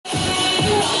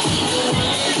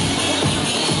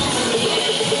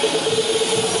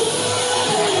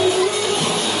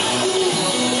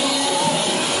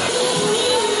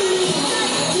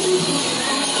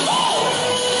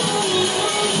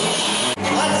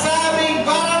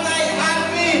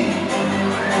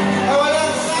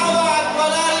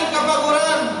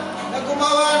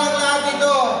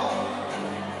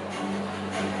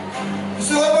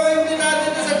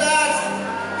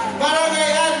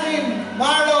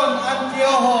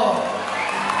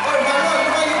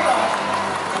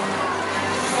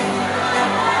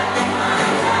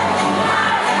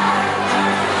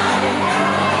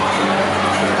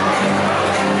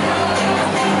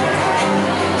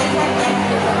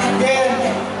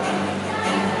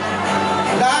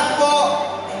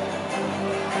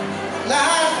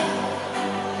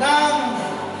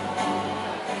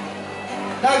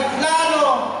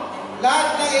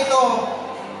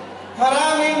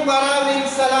Maraming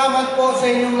salamat po sa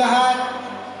inyong lahat,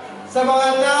 sa mga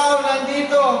tao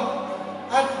nandito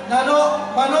at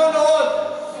manonood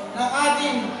ng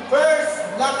ating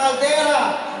first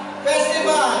Caldera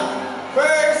Festival,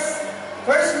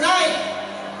 first night.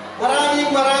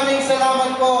 Maraming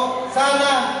salamat po.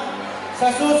 Sana sa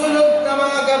susunod na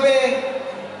mga gabi,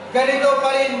 ganito pa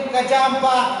rin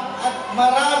kajampa at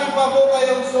marami pa po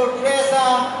kayong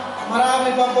sorpresa,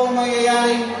 marami pa pong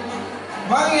mangyayaring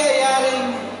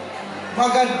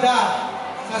maganda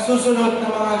sa susunod na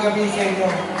mga gabi sa inyo.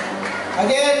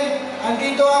 Again,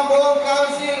 andito ang buong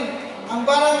council, ang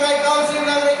Barangay Council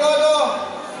ng Recodo.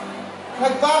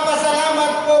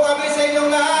 Nagpapasalamat po kami sa inyong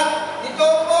lahat. Ito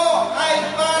po ay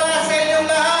para sa inyong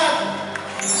lahat.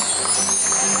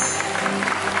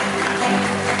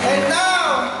 And now,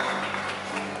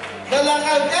 the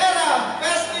Caldera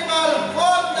Festival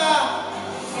Fonda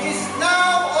is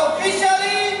now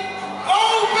officially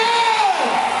open!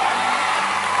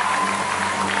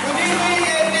 Good evening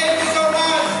and thank you so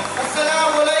much.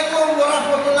 Assalamualaikum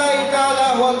warahmatullahi ta'ala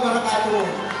wal barakatuh.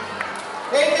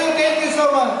 Thank you so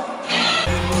much.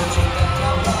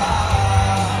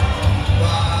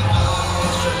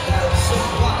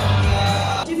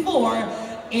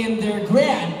 In their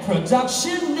grand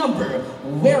production number,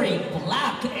 wearing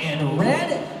black and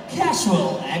red,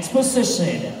 casual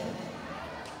exposition.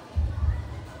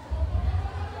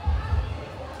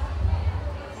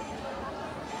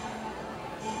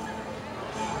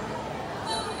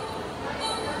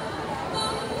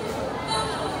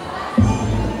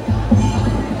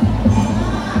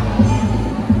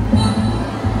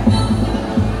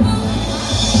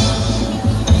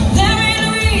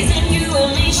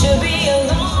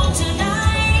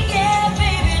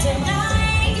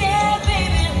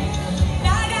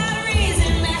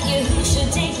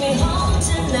 Take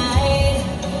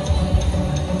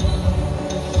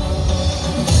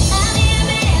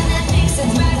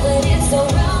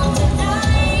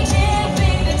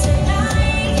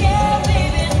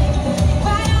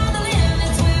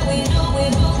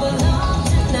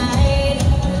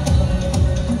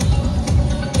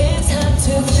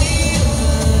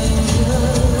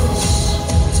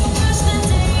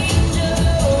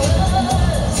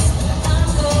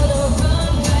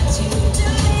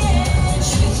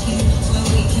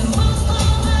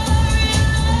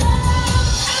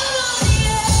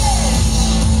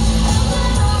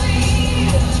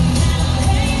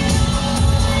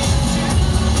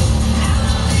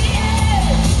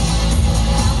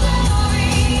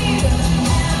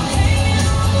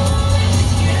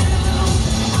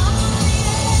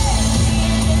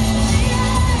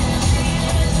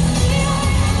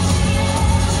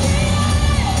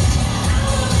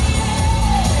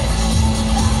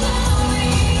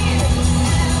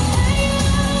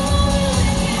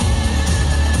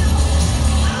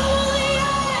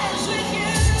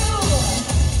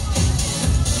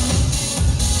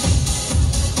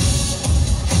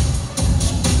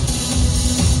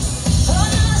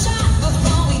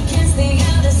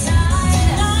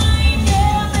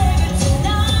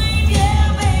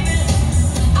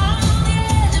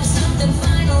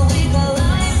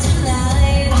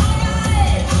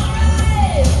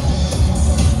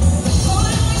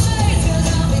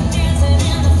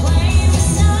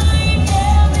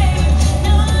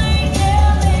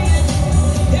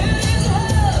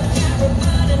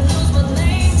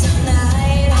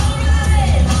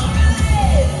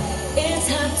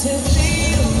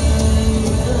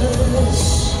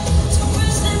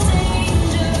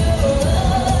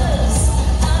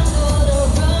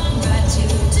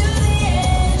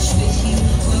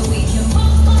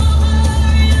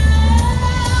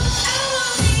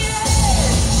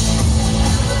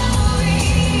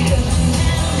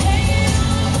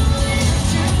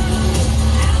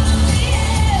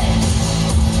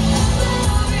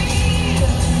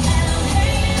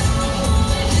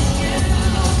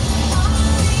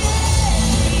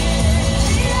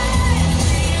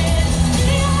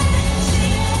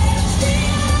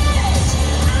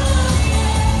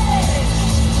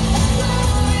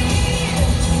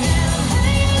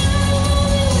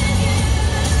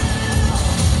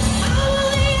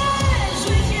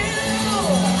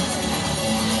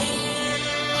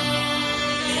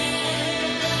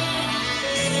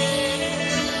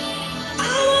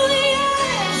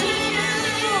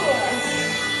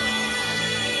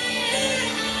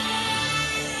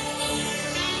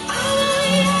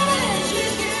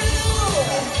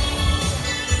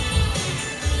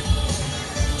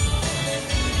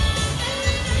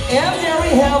And there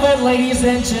we have it, ladies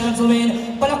and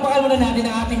gentlemen. Palakpakan muna natin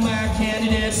ang ating mga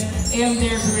candidates and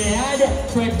their grad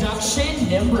production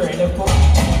number. And of course,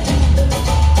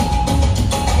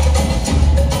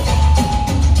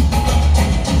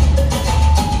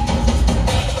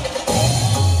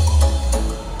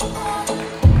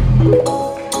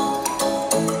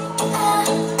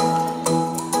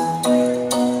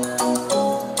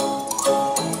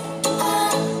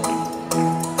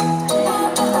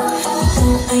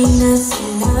 ay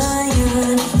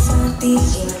nasanayan sa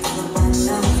tingin naman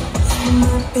lang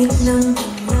lumapit ng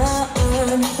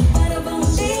dumaan para bang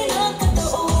di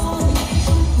nakataon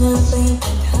mabay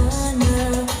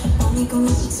tadhana pangay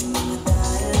kong ibig sa mga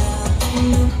tala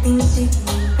napintig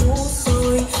ng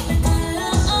puso'y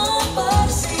nagkalaan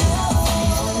para sa'yo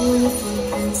from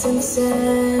prince and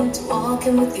sand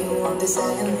walking with you on this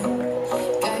island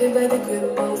guided by the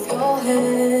grip of your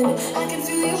hand I can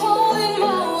feel you holding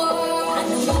my world.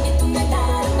 Ano ba itong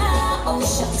nadarama? Oh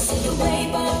shucks, sa'yo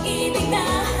ba'y pag-ibig na?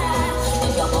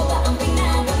 Totoo ba ang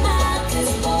pinagama?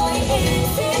 'Cause boy, it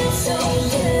feels so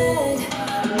good.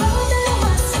 Bawat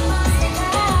dalawa sa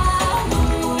masaya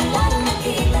magmula nang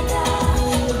nakita ka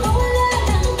nawala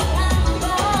ng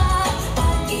pangamba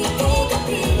pag ika'y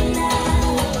kapiling na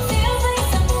feels like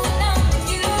someone I'm with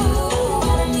you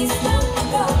parang isang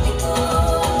pag-tropiko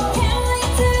can't wait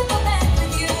to go back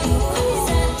with you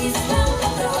sa isang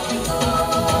pag-tropiko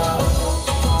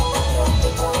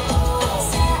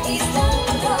sa isang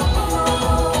pag-tropiko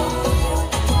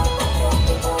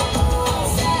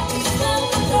sa isang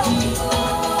pag-tropiko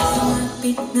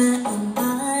sumapit na ang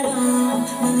araw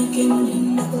manikim rin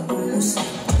nag-uusap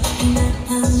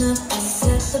hinahanap ka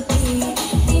sa tabi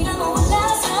di na mawala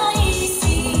sa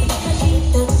isip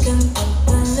nakita kang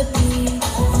papalabi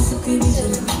puso ko'y bigla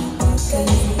ng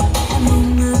pagkalit anong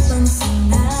napansin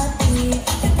natin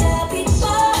nagkapit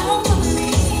pa ang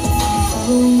muli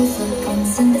following the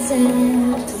footprints in the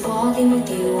sand walking with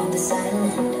you on the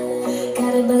silent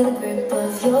guided by the grip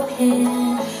of your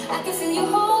hand I can feel you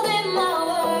holding my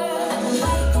world ano ba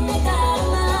itong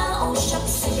nadarama oh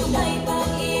shucks sa'yo ba'y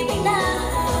pag-ibig na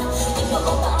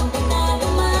totoo ba ang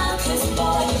pinagama 'cause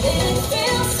boy it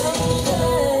feels so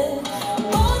good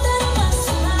bawat darama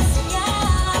sa masaya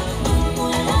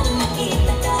magmula nang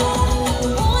nakita ka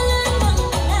nawala ng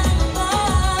pangamba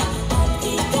pag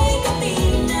ika'y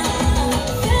kapiling na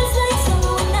feels like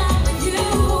someone I'm with you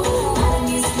parang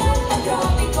isang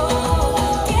pag-tropiko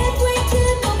can't wait to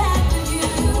go back with you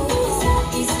sa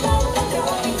isang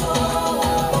pag-tropiko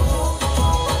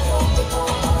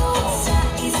sa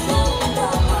isang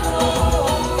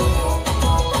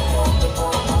pag-tropiko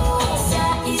sa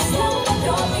isang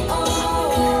pag-tropiko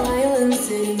island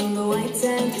sitting on the white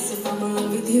sand 'cause if I'm in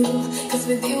love with you 'cause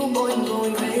with you boy I'm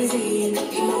going crazy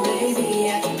be my baby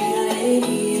I can be a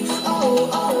lady oh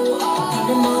oh oh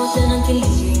remote ng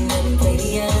kilig na play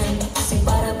yan kasi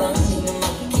para bang di na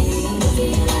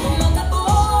makikinig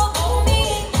magkapog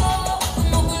umito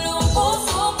kumugulo ang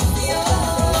puso ko sa'yo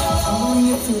following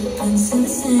your footprints in the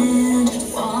sand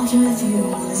walking with you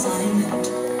on this island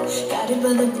guided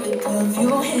by the grip of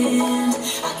your hand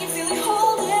I can feel you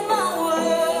holding my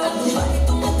world ano ba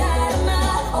itong nadarama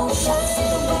oh shucks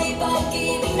ito ba'y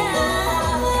pag-ibig na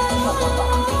totoo ba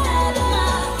ang pinadama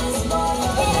 'cause boy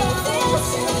it feels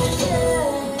so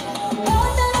good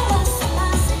bawat dalawa sa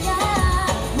masaya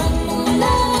magmula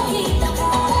nang nakita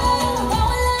ka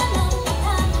nawala ng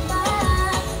pangamba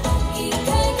pag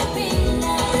ika'y kapiling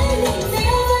na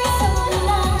feels like someone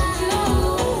I'm with you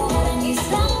parang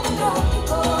isang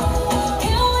pag-tropiko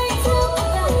can't wait to go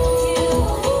back with you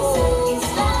sa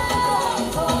isang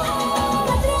pag-tropiko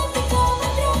pag-tropiko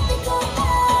pag-tropiko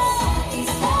sa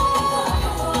isang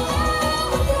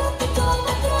pag-tropiko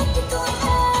pag-tropiko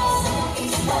sa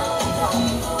isang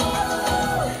pag-tropiko.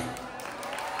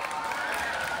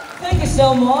 thank you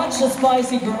so much, the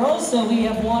Spicy Girls. So we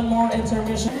have one more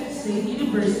intermission. State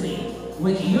University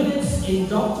with units in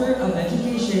Doctor of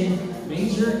Education,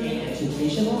 major in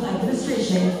Educational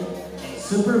Administration and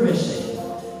Supervision.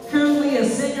 Currently a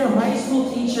senior high school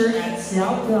teacher at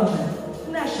South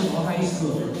Bend National High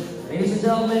School. Ladies and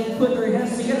gentlemen, put your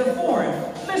hands together for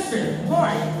Mr.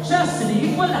 Mark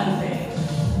Chastity Valante.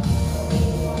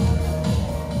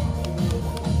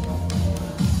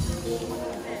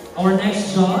 Our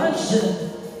next judge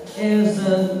is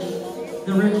the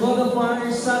Recodo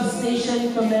Fire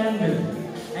Substation Commander,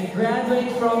 a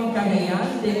graduate from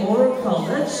Cagayan de Oro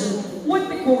College with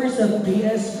the course of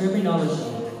BS Criminology.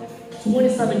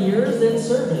 27 years in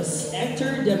service,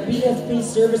 entered the BFP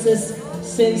services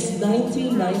since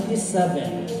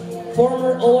 1997.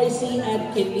 Former OIC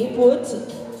at Kiniput,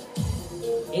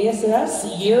 ASS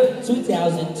year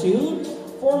 2002,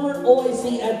 former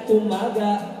OIC at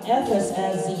Tumaga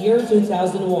FSS year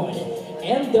 2001,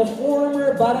 and the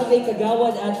former Barangay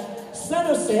Kagawad at San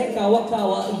Jose,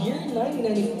 Kawakawa, year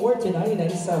 1994 to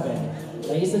 1997.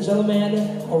 Ladies and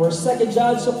gentlemen, our second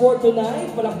judge support tonight,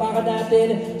 palakpakan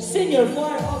natin, Senior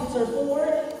Fire Officer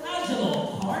 4,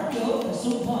 Angelo Carpio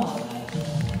Supan.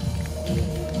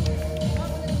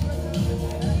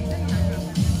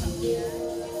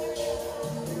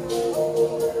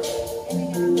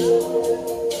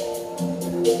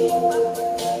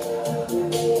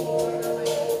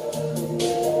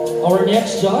 Our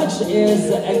next judge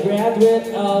is a graduate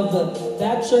of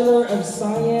Bachelor of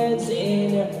Science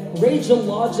in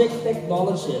Radiologic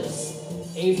Technologies,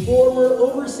 a former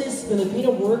overseas Filipino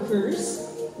workers,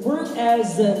 worked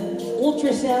as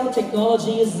ultrasound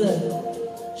technologies.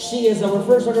 She is our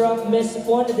first runner-up, Miss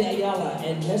Fonda de Ayala,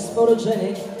 and Miss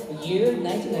Photogenic, year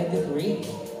 1993.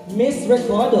 Miss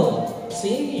Recodo,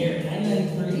 same year,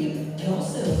 1993, and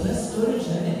also Miss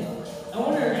Photogenic,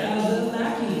 owner of the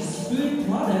Mackey's Food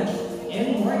Product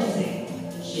and Marketing.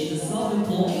 She is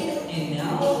self-employed and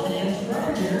now an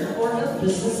entrepreneur or a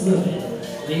businesswoman.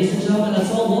 Ladies and gentlemen,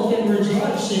 let's all welcome our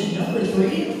judge number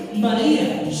 3,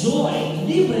 Maria Joy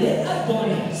Libre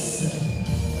Adonis.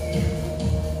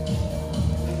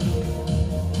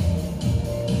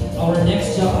 Our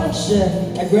next judge,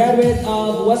 a graduate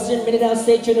of Western Mindanao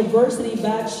State University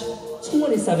batch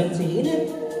 2017,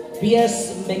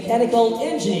 BS Mechanical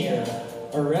Engineer,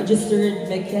 a registered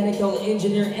mechanical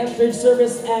engineer, entered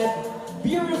service at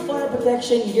Bureau of Fire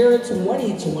Protection year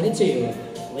 2022.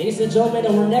 Ladies and gentlemen,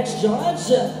 our next judge,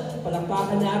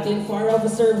 palakpakan natin Fire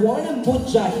Officer 1,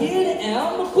 Mujahid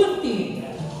M. Kunti.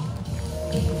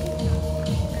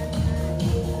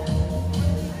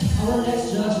 Our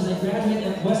next judge is a graduate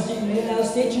of Western Mindanao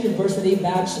State University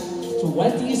batch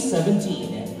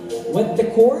 2017 with the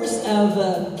course of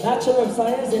Bachelor of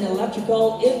Science in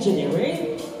Electrical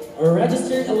Engineering, a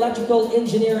registered electrical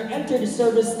engineer, entered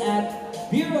service at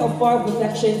Bureau of Fire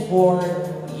Protection for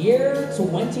year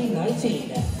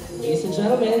 2019. Ladies and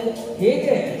gentlemen, he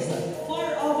is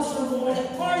Fire Officer 1,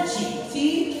 Archie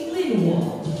T.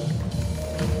 Linwald.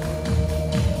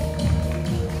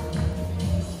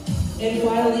 And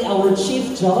finally, our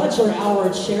chief judge, or our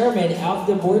chairman of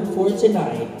the board for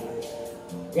tonight.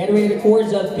 Graduated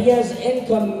course of BS in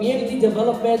Community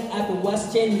Development at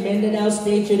Western Mindanao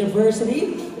State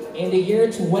University in the year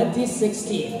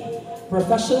 2016.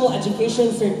 Professional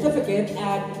Education Certificate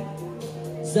at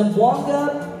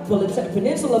Zamboanga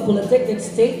Peninsula Polytechnic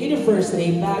State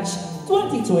University batch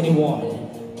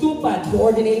 2021. Tupad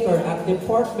Coordinator at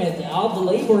Department of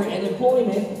Labor and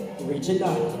Employment, Region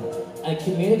 9. A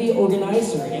community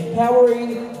organizer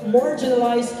empowering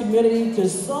marginalized community to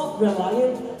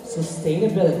self-reliant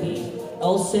sustainability.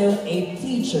 Also a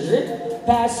teacher,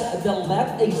 passed the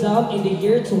LEP exam in the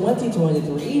year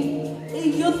 2023. A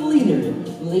youth leader,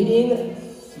 leading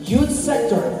youth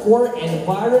sector for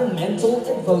environmental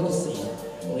advocacy.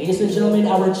 Ladies and gentlemen,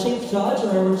 our chief judge,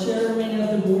 or our chairman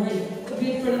of the board, a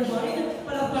good friend of mine,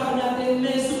 palakpakan natin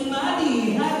Ms.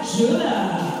 Madi Hajula.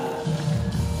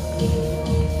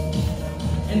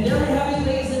 And there we have it,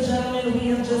 ladies and gentlemen.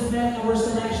 We have just met our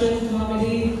selection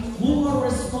committee who are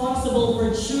responsible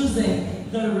for choosing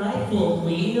the rightful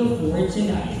queen for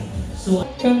tonight. So,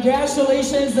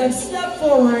 congratulations and step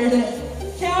forward,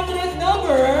 candidate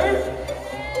number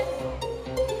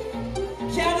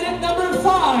 5.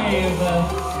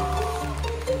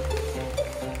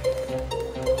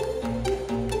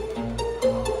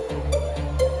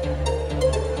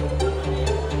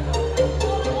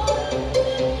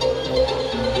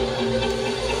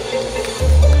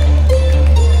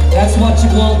 That's what you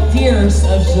call tears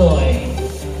of joy.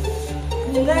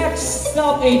 Next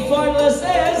up, a finalist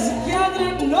is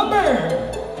candidate number.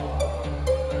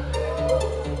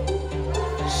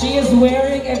 She is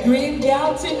wearing a green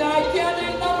gown tonight,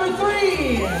 candidate number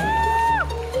 3.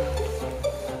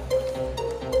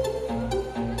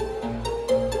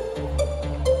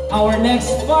 Our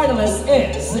next finalist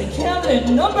is candidate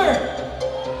number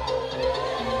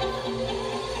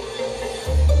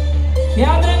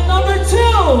 2.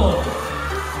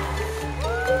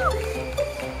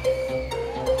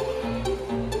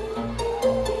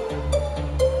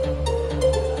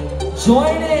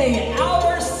 Joining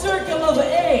our circle of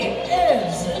 8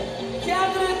 is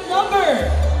candidate number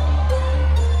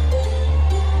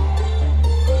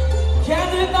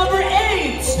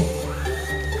 8.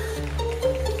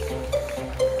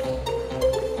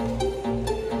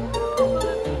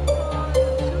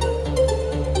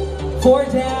 Four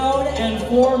down and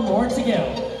 4 more to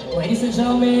go. Ladies and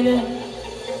gentlemen,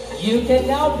 you can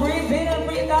now breathe in and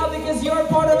breathe out because you're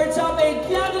part of our top 8.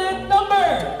 Candidate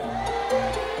number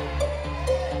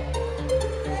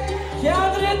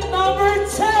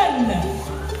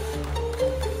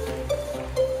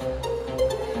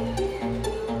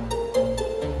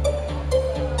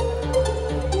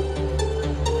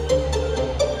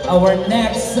Our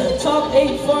next top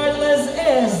 8 finalist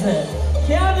is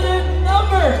candidate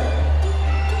number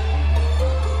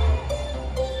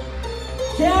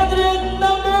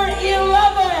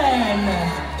 11.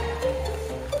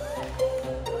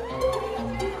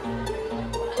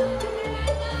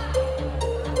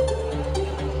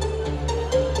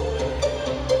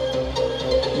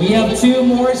 We have 2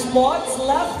 more spots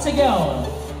left to go.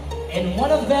 And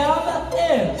one of them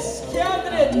is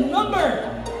candidate number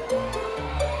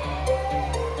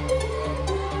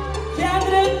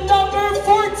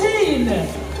 14.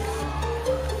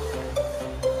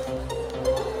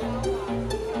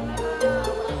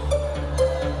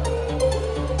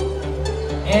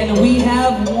 And we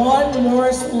have 1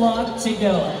 more slot to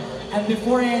go. And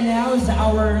before I announce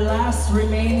our last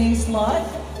remaining slot,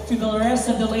 to the rest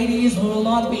of the ladies who will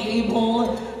not be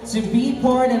able to be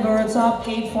part of our top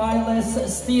 8 finalists,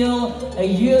 still a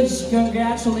huge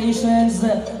congratulations.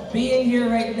 Being here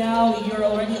right now, you're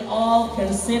already all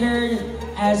considered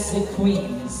as the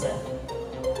queens.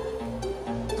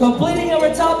 Completing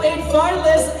our top 8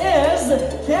 finalists is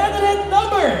candidate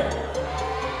number.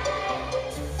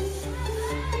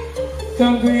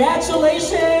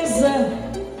 Congratulations.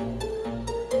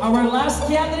 Our last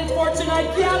candidate for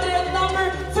tonight, candidate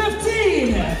number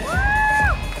 15.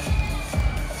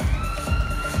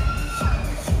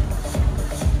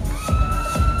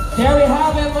 There we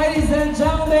have it, ladies and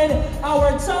gentlemen,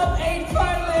 our top 8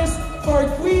 finalists for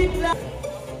Queen.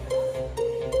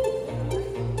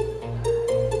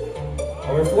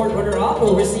 Our 4th runner-up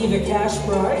will receive a cash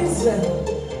prize.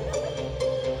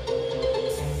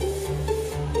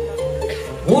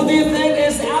 Who do you think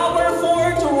is our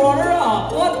 4th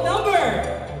runner-up? What number?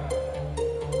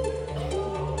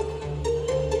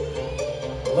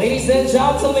 Ladies and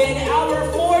gentlemen, our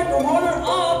 4th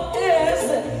runner-up is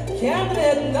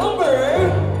candidate number.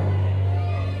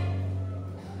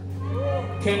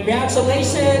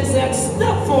 Congratulations and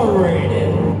step forward.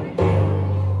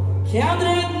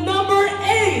 Candidate number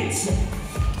 8.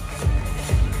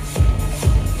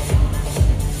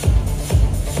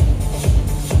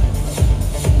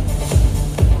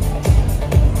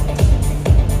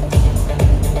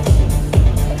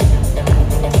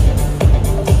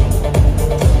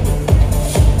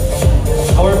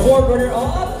 Our 4th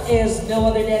runner-up is no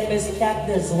other than Miss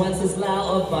Cactus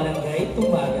Wenceslao of Barangay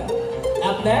Tumaga.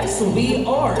 Up next, we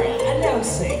are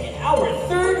announcing our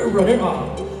 3rd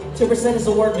runner-up. To present this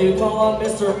award, we call on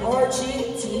Mr.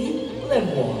 Archie T.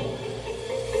 Limwong.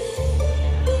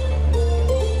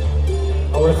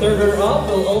 Our 3rd runner-up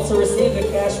will also receive the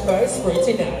cash prize for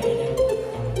tonight.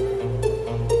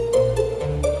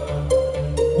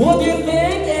 What do you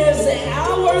think is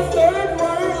our 3rd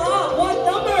runner-up? What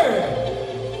number?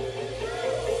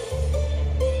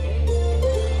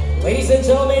 Ladies and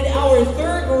gentlemen, our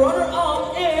 3rd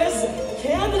runner-up is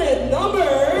candidate number.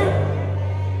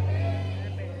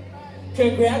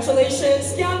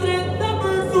 Congratulations, candidate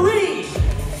number 3.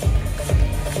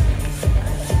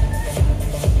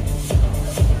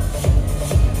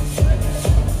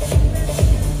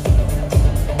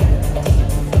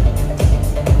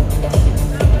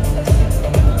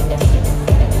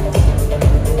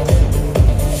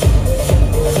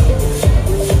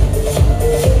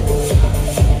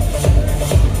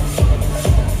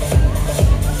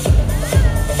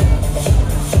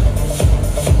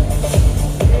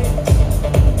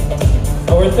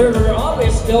 Our 3rd runner-up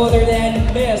is no other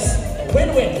than Miss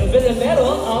Winwin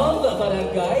Villamero of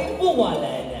Barangay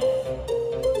Buwalan.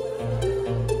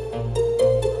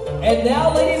 And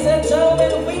now, ladies and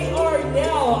gentlemen, we are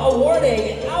now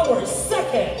awarding our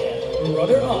 2nd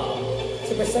runner-up.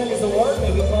 To present this award,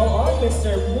 may we call on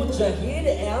Mr. Mujahid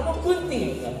M.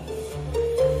 Kunting.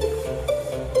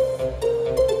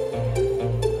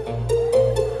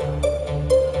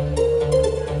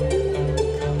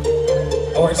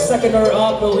 Our 2nd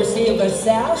runner-up will receive a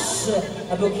sash,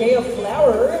 a bouquet of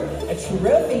flower, a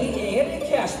trophy, and a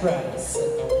cash prize.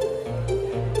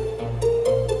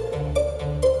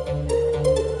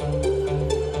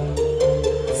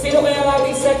 Sino kaya ang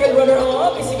ating 2nd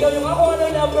runner-up? Isigaw niyo ako, ano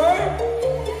number?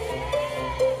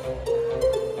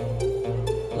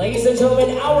 Ladies and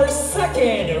gentlemen, our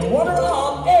 2nd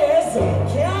runner-up is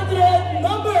candidate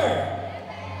number.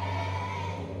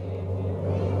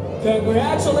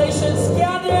 Congratulations,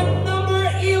 candidate number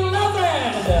 11.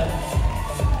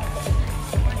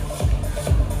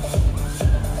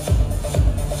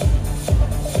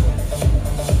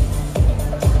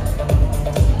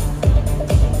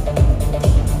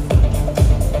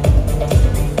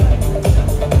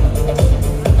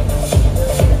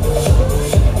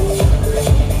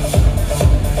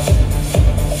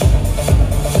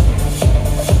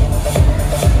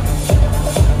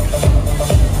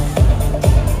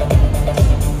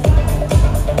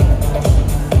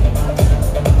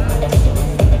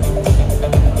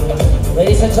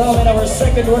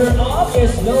 runner-up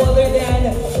is no other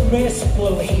than Miss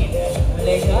Pauline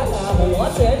Legata,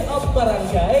 wanted of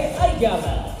Barangay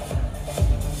Ayala.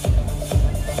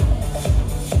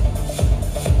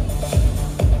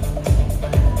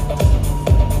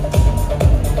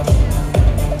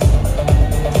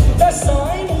 This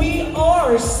time, we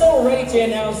are so ready to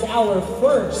announce our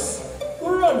first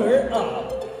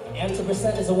runner-up. And to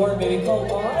present this award, may we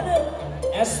call on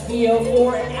SPO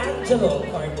for Angelo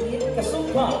Cartin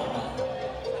Kasumpa.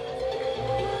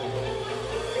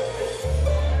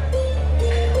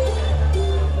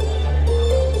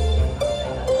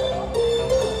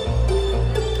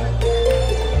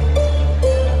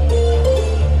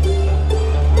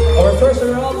 Our first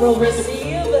runner-up will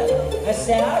receive a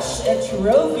sash, a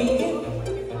trophy,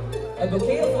 a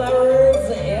bouquet of flowers,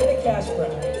 and a cash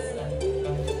prize.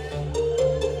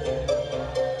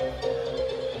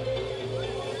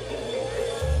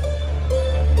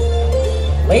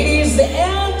 Ladies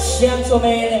and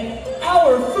gentlemen,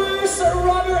 our first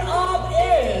runner-up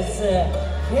is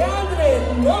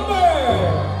candidate number.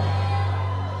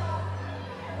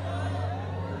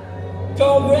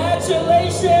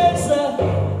 Congratulations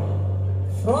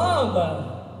from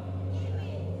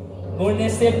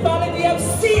Municipality of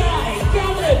CI,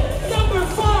 candidate number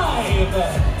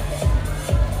 5.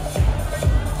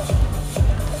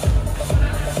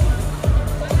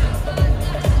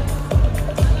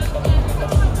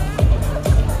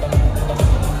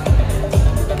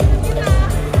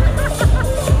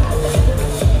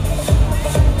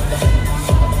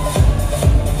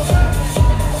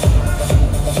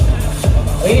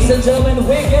 Ladies and gentlemen,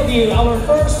 we give you our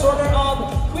first runner-up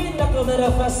Queen na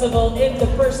Caldera Festival in the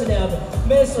person of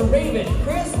Miss Raven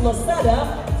Chris Lozada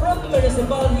from the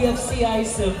Municipality of CI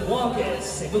Cebuangues,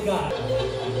 Cebuga.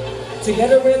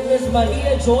 Together with Miss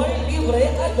Maria Joy Libre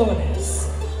Adonis.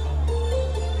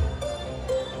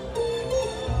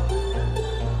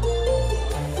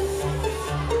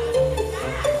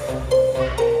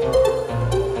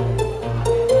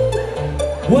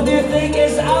 Who do you think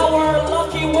is our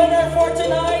lucky winner for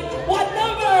tonight? What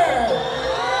number?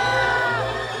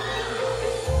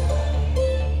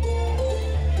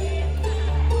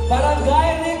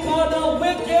 Barangay Recodo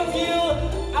will give you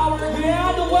our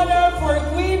grand winner for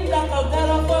Queen na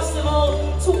Caldera Festival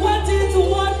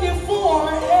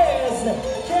 2024 is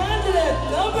candidate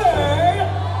number.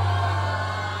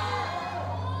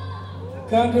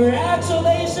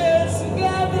 Congratulations,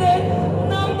 candidate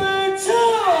number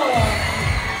 2.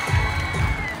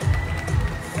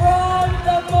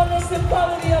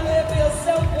 Municipality of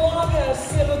Cebuangues,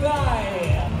 Cebuga.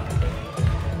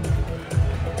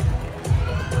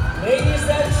 Ladies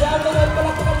and gentlemen,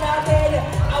 palakpakan natin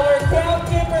our crown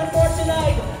keeper for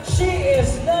tonight. She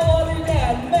is no other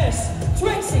than Miss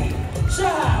Trixie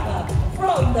Chahab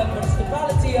from the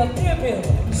Municipality of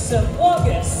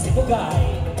Cebuangues,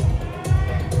 Cebuga.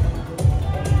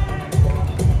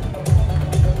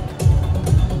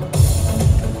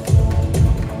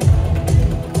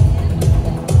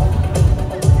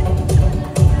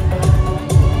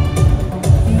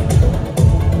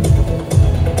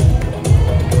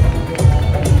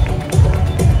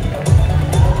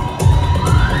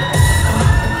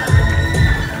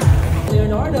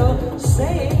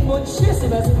 Saying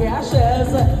muchísimas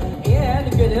gracias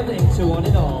and good evening to one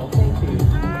and all. Thank you.